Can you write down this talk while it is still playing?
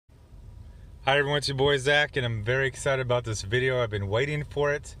Hi everyone, it's your boy Zach, and I'm very excited about this video. I've been waiting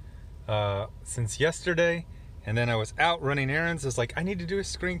for it since yesterday, and then I was out running errands. I was like, I need to do a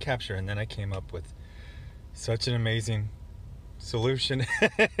screen capture, and then I came up with such an amazing solution.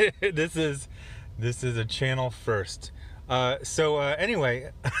 This is a channel first. Anyway,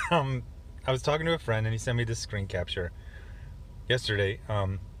 I was talking to a friend, and he sent me this screen capture yesterday,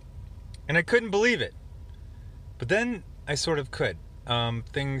 and I couldn't believe it. But then I sort of could.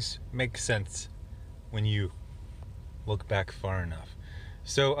 Things make sense when you look back far enough.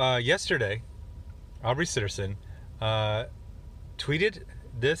 So yesterday, Aubrey Sitterson tweeted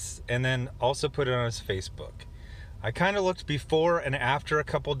this and then also put it on his Facebook. I kind of looked before and after a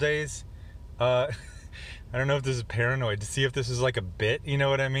couple days. I don't know if this is paranoid to see if this is like a bit, you know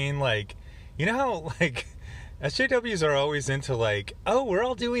what I mean? Like, you know how like SJWs are always into like, oh, we're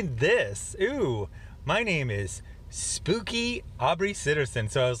all doing this. Ooh, my name is Spooky Aubrey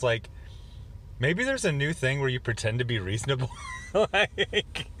Sitterson. So I was like, maybe there's a new thing where you pretend to be reasonable.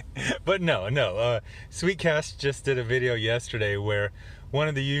 But no. Sweetcast just did a video yesterday where one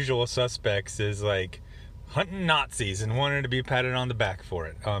of the usual suspects is like hunting Nazis and wanted to be patted on the back for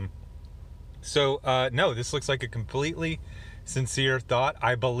it. No, this looks like a completely sincere thought.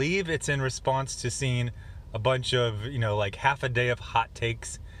 I believe it's in response to seeing a bunch of, like half a day of hot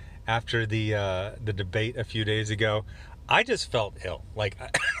takes after the debate a few days ago. I just felt ill, like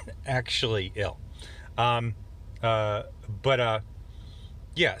actually ill.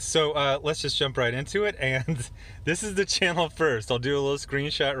 Yeah, so let's just jump right into it. And this is the channel first. I'll do a little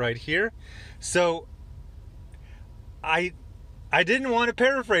screenshot right here. So I didn't want to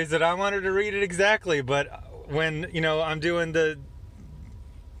paraphrase it. I wanted to read it exactly, but when, I'm doing the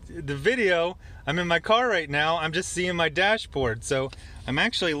video, I'm in my car right now, I'm just seeing my dashboard. So I'm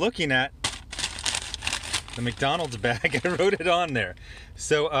actually looking at the McDonald's bag. I wrote it on there.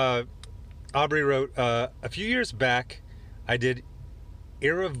 So Aubrey wrote, a few years back, I did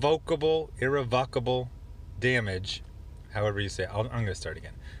irrevocable damage. However you say it. I'm going to start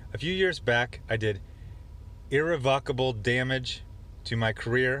again. A few years back, I did irrevocable damage to my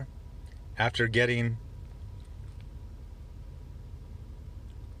career after getting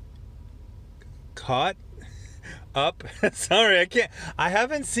caught up. Sorry, I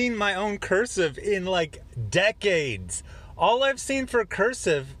haven't seen my own cursive in like decades. All I've seen for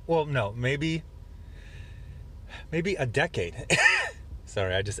cursive, well, no, maybe a decade.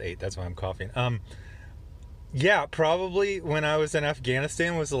 Sorry, I just ate, that's why I'm coughing. Yeah, probably when I was in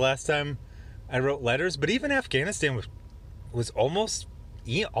Afghanistan was the last time I wrote letters, but even Afghanistan was almost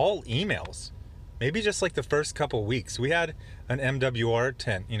all emails. Maybe just like the first couple weeks. We had an MWR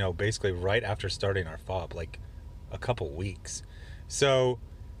tent, basically right after starting our FOB, like a couple weeks. So,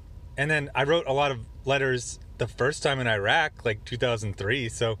 and then I wrote a lot of letters the first time in Iraq, like 2003.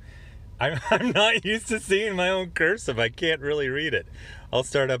 So I'm not used to seeing my own cursive. I can't really read it. I'll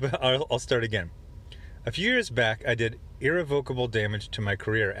start again. A few years back, I did irrevocable damage to my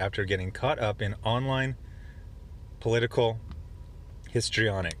career after getting caught up in online political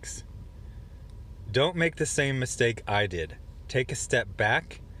histrionics. Don't make the same mistake I did. Take a step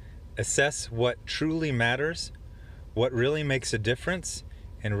back, assess what truly matters, what really makes a difference,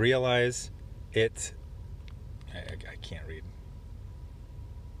 and realize it. I can't read.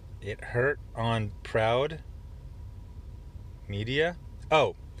 It hurt on proud media.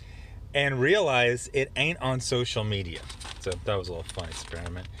 Oh, and realize it ain't on social media. So that was a little fun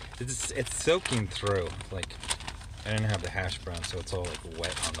experiment. It's soaking through. Like, I didn't have the hash brown, so it's all like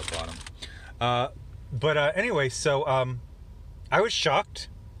wet on the bottom. Anyway, so I was shocked,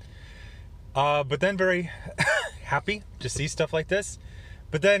 but then very happy to see stuff like this,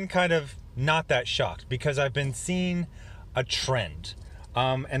 but then kind of not that shocked because I've been seeing a trend,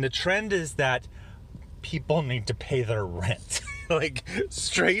 and the trend is that people need to pay their rent. Like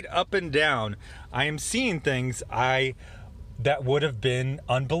straight up and down, I am seeing things that would have been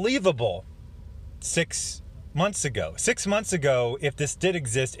unbelievable 6 months ago. 6 months ago, if this did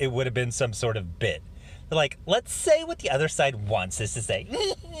exist, it would have been some sort of bit. They're like, let's say what the other side wants us to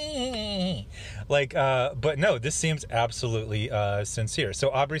say. Like, but no, this seems absolutely sincere. So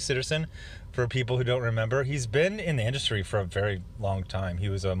Aubrey Sitterson, for people who don't remember, he's been in the industry for a very long time. He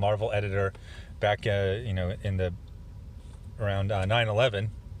was a Marvel editor back, in the around 9/11,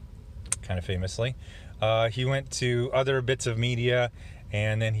 kind of famously. He went to other bits of media,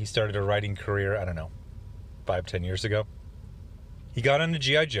 and then he started a writing career, I don't know, 5-10 years ago. He got into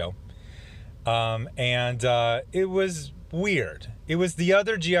G.I. Joe, and it was weird. It was the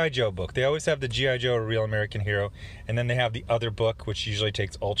other G.I. Joe book. They always have the G.I. Joe, A Real American Hero, and then they have the other book, which usually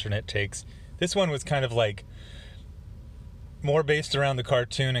takes alternate takes. This one was kind of like more based around the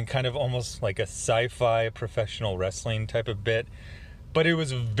cartoon and kind of almost like a sci-fi professional wrestling type of bit. But it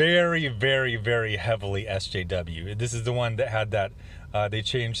was very, very, very heavily SJW. This is the one that had that, they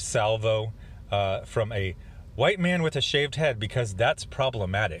changed Salvo from a white man with a shaved head because that's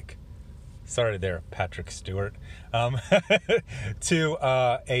problematic. Sorry there, Patrick Stewart. To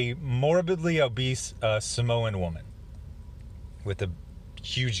a morbidly obese Samoan woman with a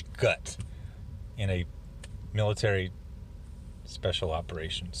huge gut in a military special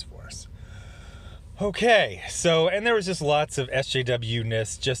operations force. Okay, so, and there was just lots of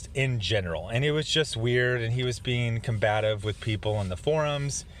SJW-ness just in general, and it was just weird, and he was being combative with people in the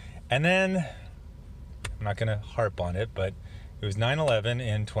forums. And then, I'm not going to harp on it, but it was 9/11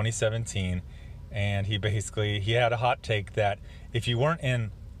 in 2017, and he had a hot take that if you weren't in,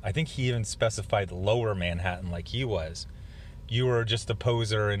 I think he even specified lower Manhattan like he was, you were just a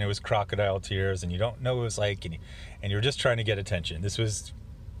poser, and it was crocodile tears, and you don't know what it was like, and you're just trying to get attention. This was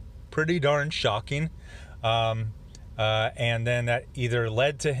pretty darn shocking. And then that either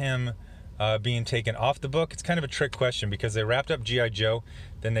led to him being taken off the book. It's kind of a trick question because they wrapped up G.I. Joe,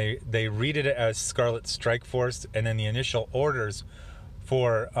 then they read it as Scarlet Strike Force, and then the initial orders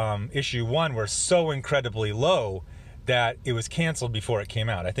for issue 1 were so incredibly low that it was canceled before it came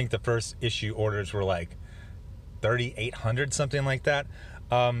out. I think the first issue orders were like 3,800, something like that.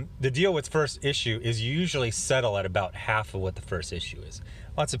 The deal with first issue is you usually settle at about half of what the first issue is.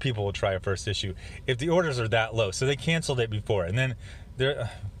 Lots of people will try a first issue if the orders are that low. So they canceled it before, and then I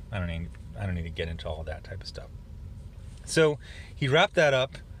don't need to get into all that type of stuff. So he wrapped that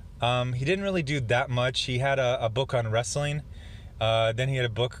up. He didn't really do that much. He had a book on wrestling. Then he had a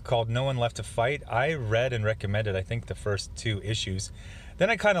book called No One Left to Fight. I read and recommended, I think, the first 2 issues. Then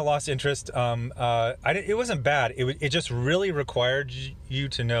I kind of lost interest. It wasn't bad. It just really required you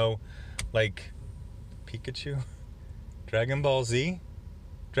to know, like, Pikachu, Dragon Ball Z,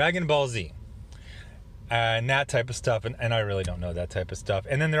 and that type of stuff. And I really don't know that type of stuff.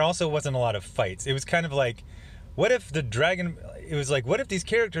 And then there also wasn't a lot of fights. It was kind of like, what if what if these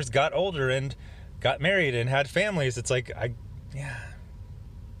characters got older and got married and had families? It's like, I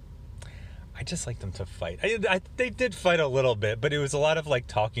just like them to fight. They did fight a little bit, but it was a lot of like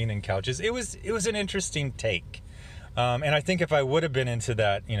talking and couches. It was an interesting take. And I think if I would have been into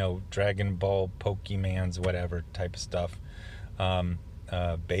that, Dragon Ball, Pokemans, whatever type of stuff,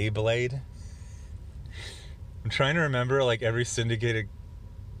 Beyblade. I'm trying to remember like every syndicated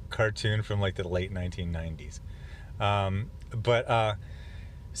cartoon from like the late 1990s.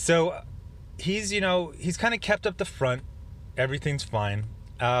 So he's kind of kept up the front. Everything's fine.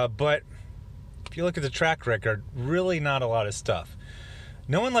 But if you look at the track record, really not a lot of stuff.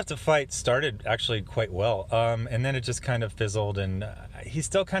 No One Left to Fight started actually quite well. And then it just kind of fizzled, and he's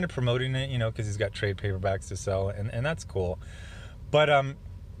still kind of promoting it, because he's got trade paperbacks to sell, and that's cool. But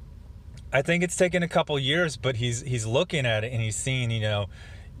I think it's taken a couple years, but he's looking at it and he's seeing,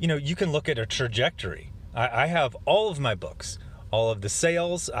 you can look at a trajectory. I have all of my books, all of the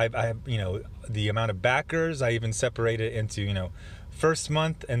sales. I have, the amount of backers. I even separate it into, first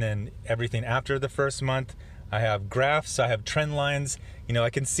month and then everything after the first month. I have graphs. I have trend lines. I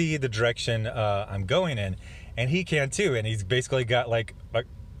can see the direction I'm going in, and he can too. And he's basically got like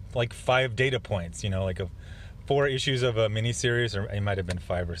 5 data points. Like 4 issues of a miniseries, or it might have been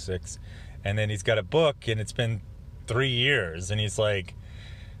 5 or 6, and then he's got a book, and it's been 3 years, and he's like,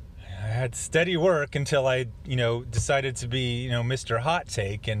 I had steady work until I, decided to be, Mr. Hot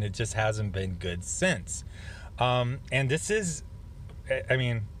Take, and it just hasn't been good since. And this is,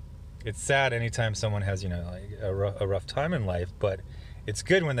 it's sad anytime someone has, like a rough time in life, but it's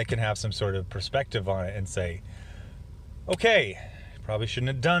good when they can have some sort of perspective on it and say, okay, probably shouldn't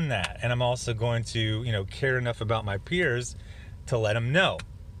have done that. And I'm also going to, care enough about my peers to let them know.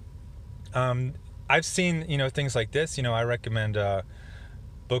 I've seen, things like this. I recommend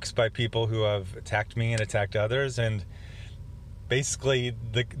books by people who have attacked me and attacked others. And basically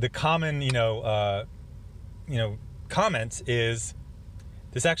the common, comment is,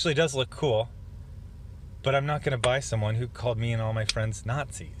 this actually does look cool, but I'm not going to buy someone who called me and all my friends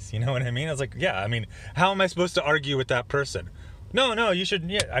Nazis. You know what I mean? I was like, yeah, how am I supposed to argue with that person? No, you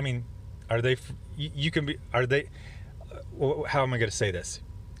shouldn't. Yeah, are they, how am I going to say this?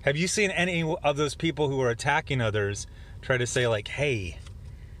 Have you seen any of those people who are attacking others try to say like, hey,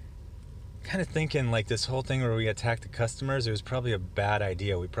 kind of thinking like this whole thing where we attack the customers, it was probably a bad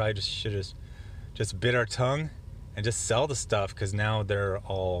idea. We probably just should have just bit our tongue and just sell the stuff because now they're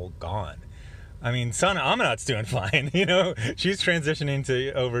all gone. Sana Amanat's doing fine. She's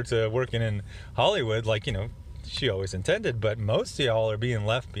transitioning over to working in Hollywood like, she always intended, but most of y'all are being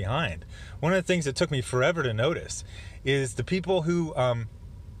left behind. One of the things that took me forever to notice is the people who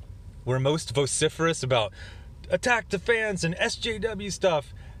were most vociferous about attack the fans and SJW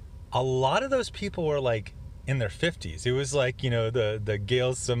stuff. A lot of those people were like in their 50s. It was like, you know, the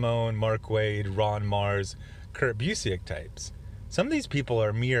Gail Simone, Mark Wade, Ron Mars, Kurt Busiek types. Some of these people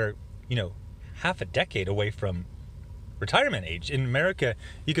are mere, you know, half a decade away from retirement age. In America,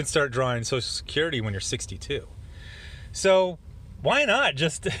 you can start drawing Social Security when you're 62. So why not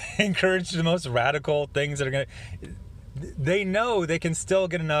just encourage the most radical things that are going to... They know they can still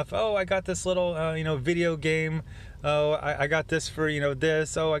get enough. Oh, I got this little, you know, video game. Oh, I got this for, you know,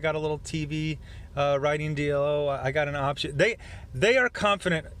 this. Oh, I got a little TV writing deal. Oh, I got an option. They are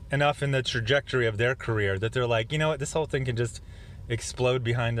confident enough in the trajectory of their career that they're like, you know what, this whole thing can just explode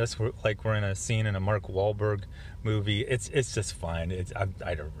behind us. We're in a scene in a Mark Wahlberg movie. It's just fine.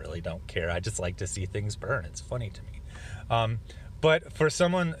 I don't care. I just like to see things burn. It's funny to me. But for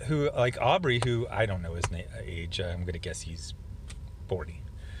someone who, like Aubrey, who I don't know his age, I'm going to guess he's 40.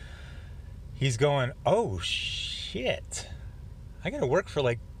 He's going, oh shit, I got to work for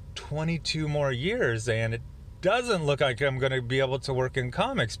like 22 more years, and it doesn't look like I'm going to be able to work in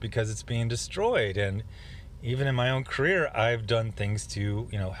comics because it's being destroyed. And even in my own career, I've done things to,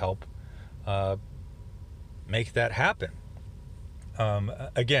 you know, help make that happen.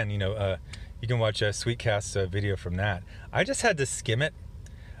 Again, you know, you can watch a Sweetcast's video from that. I just had to skim it.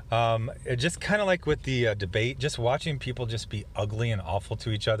 It just kind of like with the debate, just watching people just be ugly and awful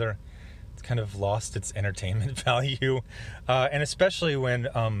to each other. It's kind of lost its entertainment value. And especially when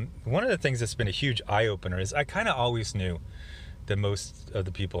one of the things that's been a huge eye-opener is I kind of always knew that most of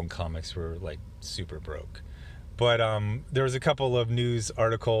the people in comics were like super broke. But there was a couple of news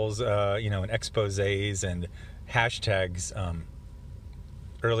articles, you know, and exposés and hashtags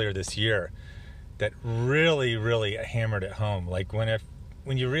earlier this year that really, really hammered it home. Like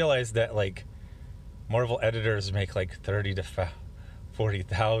when you realize that like Marvel editors make like 30 to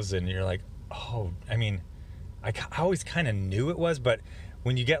 40,000, you're like, oh, I mean, I always kind of knew it was, but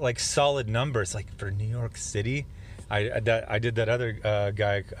when you get like solid numbers, like for New York City, I did that other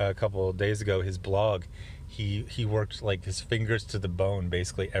guy a couple of days ago, his blog, he worked like his fingers to the bone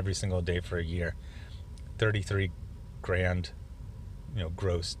basically every single day for a year. 33 grand, you know,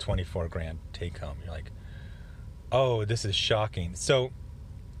 gross, 24 grand take home. You're like, oh, this is shocking. So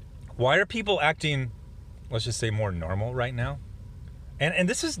why are people acting, let's just say, more normal right now? And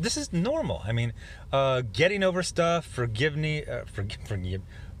this is normal. I mean, getting over stuff, forgiveness,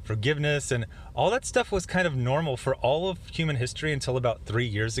 and all that stuff was kind of normal for all of human history until about 3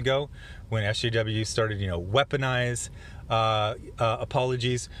 years ago, when SJW started, you know, weaponize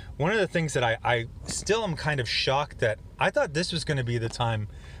apologies. One of the things that I still am kind of shocked that I thought this was going to be the time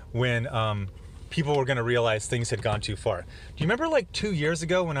when people were going to realize things had gone too far. Do you remember like 2 years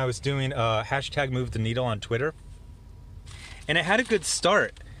ago when I was doing hashtag Move the Needle on Twitter? And it had a good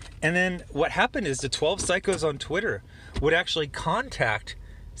start. And then what happened is the 12 psychos on Twitter would actually contact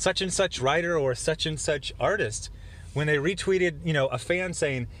such and such writer or such and such artist when they retweeted, you know, a fan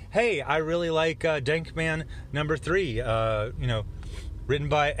saying, hey, I really like Dankman number 3, you know, written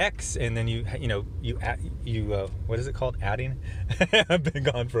by X. And then you what is it called? Adding? I've been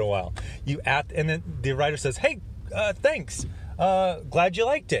gone for a while. And then the writer says, hey, thanks. Glad you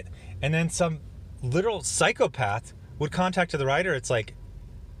liked it. And then some literal psychopath would contact the writer. It's like,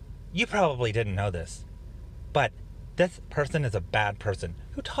 you probably didn't know this, but this person is a bad person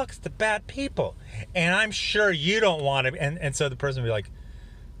who talks to bad people, and I'm sure you don't want to. And so the person would be like,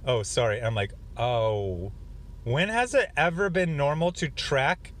 oh, sorry. And I'm like, oh, when has it ever been normal to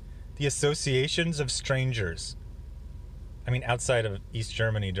track the associations of strangers? I mean, outside of East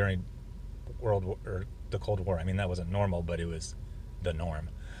Germany during the Cold War. I mean, that wasn't normal, but it was the norm.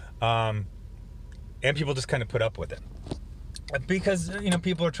 And people just kind of put up with it because, you know,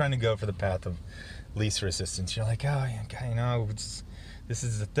 people are trying to go for the path of least resistance. You're like, oh, you know, this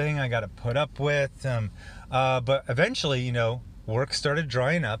is the thing I got to put up with. But eventually, you know, work started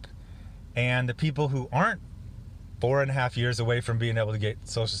drying up, and the people who aren't 4.5 years away from being able to get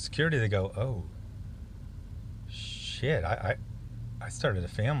Social Security, they go, oh, shit, I started a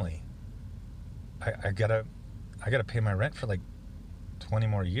family. I gotta pay my rent for like 20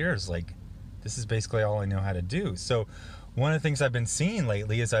 more years. Like, this is basically all I know how to do. So one of the things I've been seeing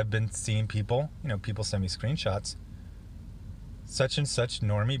lately is I've been seeing people, you know, people send me screenshots, such and such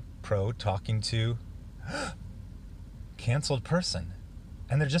normie pro talking to canceled person,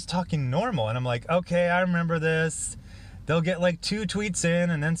 and they're just talking normal, and I'm like, okay, I remember this. They'll get like 2 tweets in,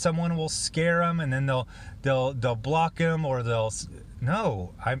 and then someone will scare them, and then they'll block them, or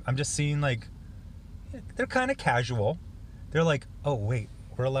no, I'm just seeing like they're kind of casual. They're like, oh wait,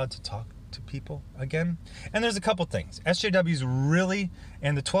 we're allowed to talk to people again. And there's a couple things. SJWs really,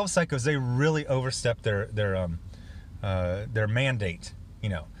 and the 12 Psychos, they really overstepped their mandate. You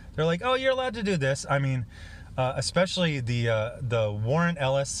know, they're like, oh, you're allowed to do this. I mean, especially the Warren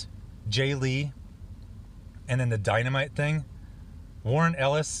Ellis, Jay Lee, and then the Dynamite thing. Warren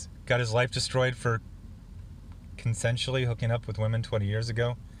Ellis got his life destroyed for consensually hooking up with women 20 years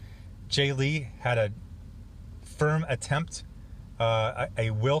ago. Jay Lee had a firm attempt, a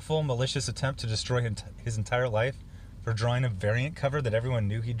willful, malicious attempt to destroy his entire life for drawing a variant cover that everyone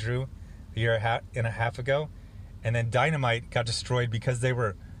knew he drew a year and a half ago. And then Dynamite got destroyed because they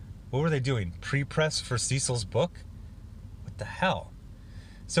were, what were they doing? Pre-press for Cecil's book? What the hell?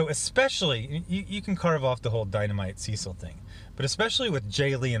 So especially, you can carve off the whole Dynamite Cecil thing, but especially with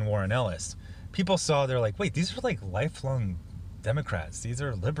Jay Lee and Warren Ellis, people saw, they're like, wait, these are like lifelong Democrats. These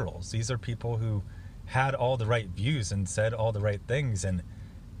are liberals. These are people who had all the right views and said all the right things, and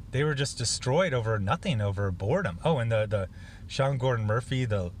they were just destroyed over nothing, over boredom. Oh, and the Sean Gordon Murphy,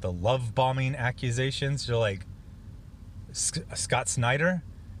 the love bombing accusations, you're like, Scott Snyder,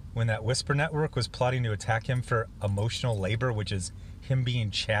 when that Whisper Network was plotting to attack him for emotional labor, which is him being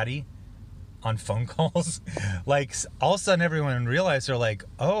chatty on phone calls, like all of a sudden everyone realized, they're like,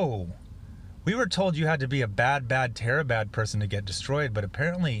 oh, we were told you had to be a bad Terabad person to get destroyed, but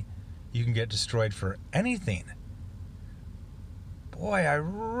apparently you can get destroyed for anything. Boy, I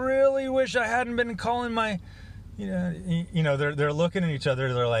really wish I hadn't been calling my, they're looking at each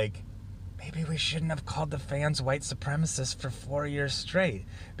other, they're like, maybe we shouldn't have called the fans white supremacists for 4 years straight.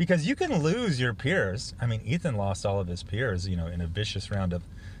 Because you can lose your peers. I mean, Ethan lost all of his peers, in a vicious round of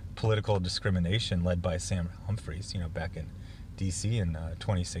political discrimination led by Sam Humphreys, back in D.C. in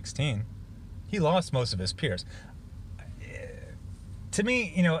 2016. He lost most of his peers. To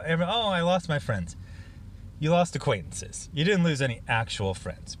me, I lost my friends. You lost acquaintances. You didn't lose any actual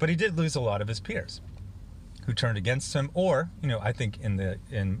friends. But he did lose a lot of his peers who turned against him, or, I think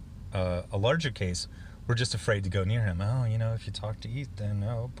in a larger case, we're just afraid to go near him. Oh, if you talk to Ethan,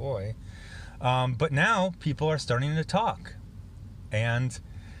 oh boy. But now people are starting to talk. And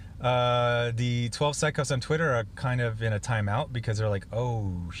the 12 Psychos on Twitter are kind of in a timeout because they're like,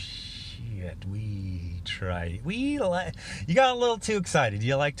 oh, shit, you got a little too excited.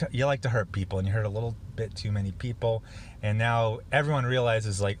 You like to hurt people, and you hurt a little bit too many people. And now everyone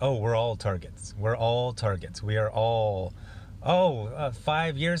realizes, like, oh, we're all targets. We are all...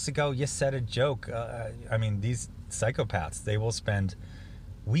 5 years ago you said a joke. These psychopaths, they will spend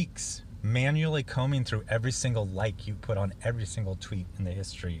weeks manually combing through every single like you put on every single tweet in the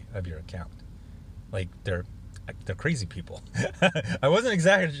history of your account. Like, they're crazy people. I wasn't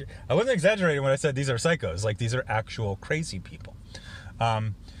exaggerating when I said these are psychos. Like, these are actual crazy people.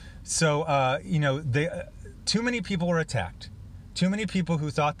 Too many people were attacked. Too many people who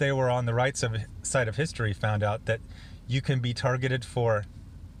thought they were on the right side of history found out that you can be targeted for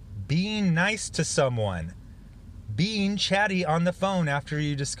being nice to someone, being chatty on the phone after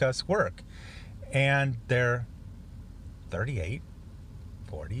you discuss work. And they're 38,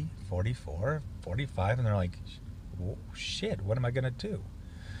 40, 44, 45, and they're like, oh, shit, what am I going to do?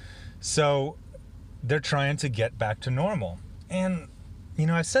 So they're trying to get back to normal. And,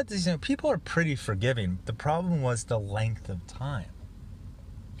 I said this, people are pretty forgiving. The problem was the length of time.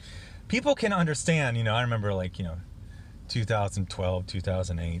 People can understand, I remember 2012,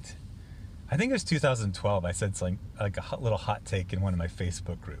 2008. I think it was 2012. I said something like a little hot take in one of my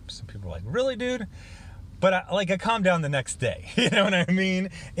Facebook groups. And people were like, really, dude? But I calmed down the next day. You know what I mean?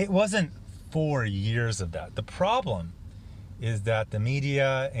 It wasn't 4 years of that. The problem is that the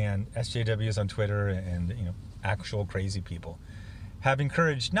media and SJWs on Twitter and actual crazy people have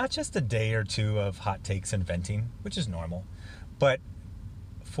encouraged not just a day or two of hot takes and venting, which is normal, but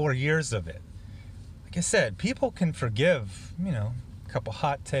 4 years of it. Like I said, people can forgive, a couple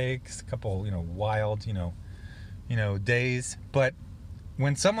hot takes, a couple, wild, days. But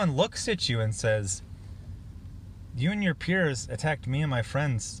when someone looks at you and says, you and your peers attacked me and my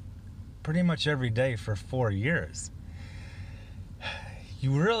friends pretty much every day for 4 years,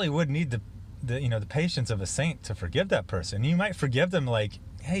 you really would need the patience of a saint to forgive that person. You might forgive them like,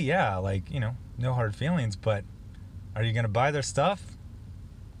 hey, yeah, no hard feelings, but are you going to buy their stuff?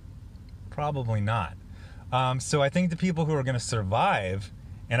 Probably not. So I think the people who are going to survive,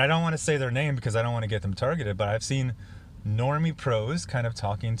 and I don't want to say their name because I don't want to get them targeted, but I've seen normie pros kind of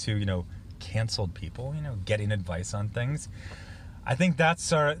talking to, canceled people, getting advice on things. I think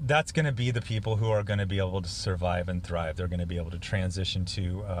that's going to be the people who are going to be able to survive and thrive. They're going to be able to transition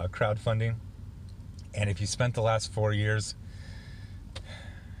to crowdfunding. And if you spent the last 4 years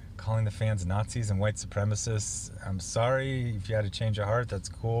calling the fans Nazis and white supremacists. I'm sorry if you had to change your heart. That's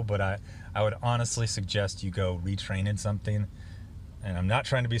cool, but I would honestly suggest you go retrain in something. And I'm not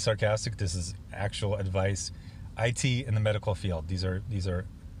trying to be sarcastic. This is actual advice. IT in the medical field. These are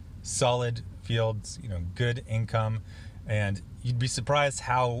solid fields. You know, good income, and you'd be surprised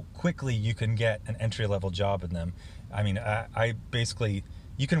how quickly you can get an entry-level job in them. I mean, I basically,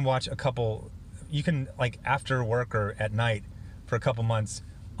 you can watch a couple. You can, like, after work or at night for a couple months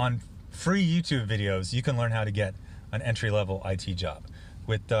on free YouTube videos, you can learn how to get an entry-level IT job.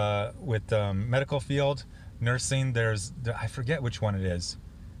 With medical field, nursing, I forget which one it is.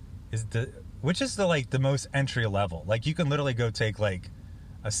 Which is the most entry level? Like, you can literally go take like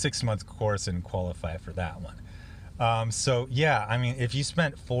a 6-month course and qualify for that one. So yeah, I mean, if you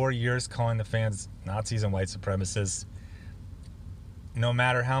spent 4 years calling the fans Nazis and white supremacists, no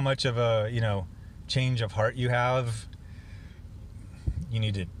matter how much of a, you know, change of heart you have, you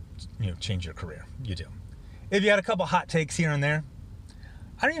need to, you know, change your career. You do. If you had a couple hot takes here and there,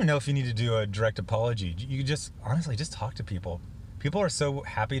 I don't even know if you need to do a direct apology. You just, honestly, just talk to people. People are so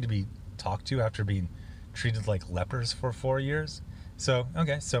happy to be talked to after being treated like lepers for 4 years. So,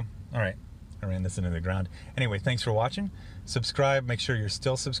 okay, so, all right. I ran this into the ground. Anyway, thanks for watching. Subscribe. Make sure you're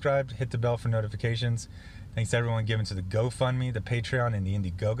still subscribed. Hit the bell for notifications. Thanks to everyone giving to the GoFundMe, the Patreon, and the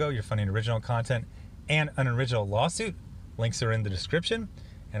Indiegogo. You're funding original content and an original lawsuit. Links are in the description.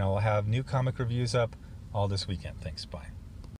 And I will have new comic reviews up all this weekend. Thanks. Bye.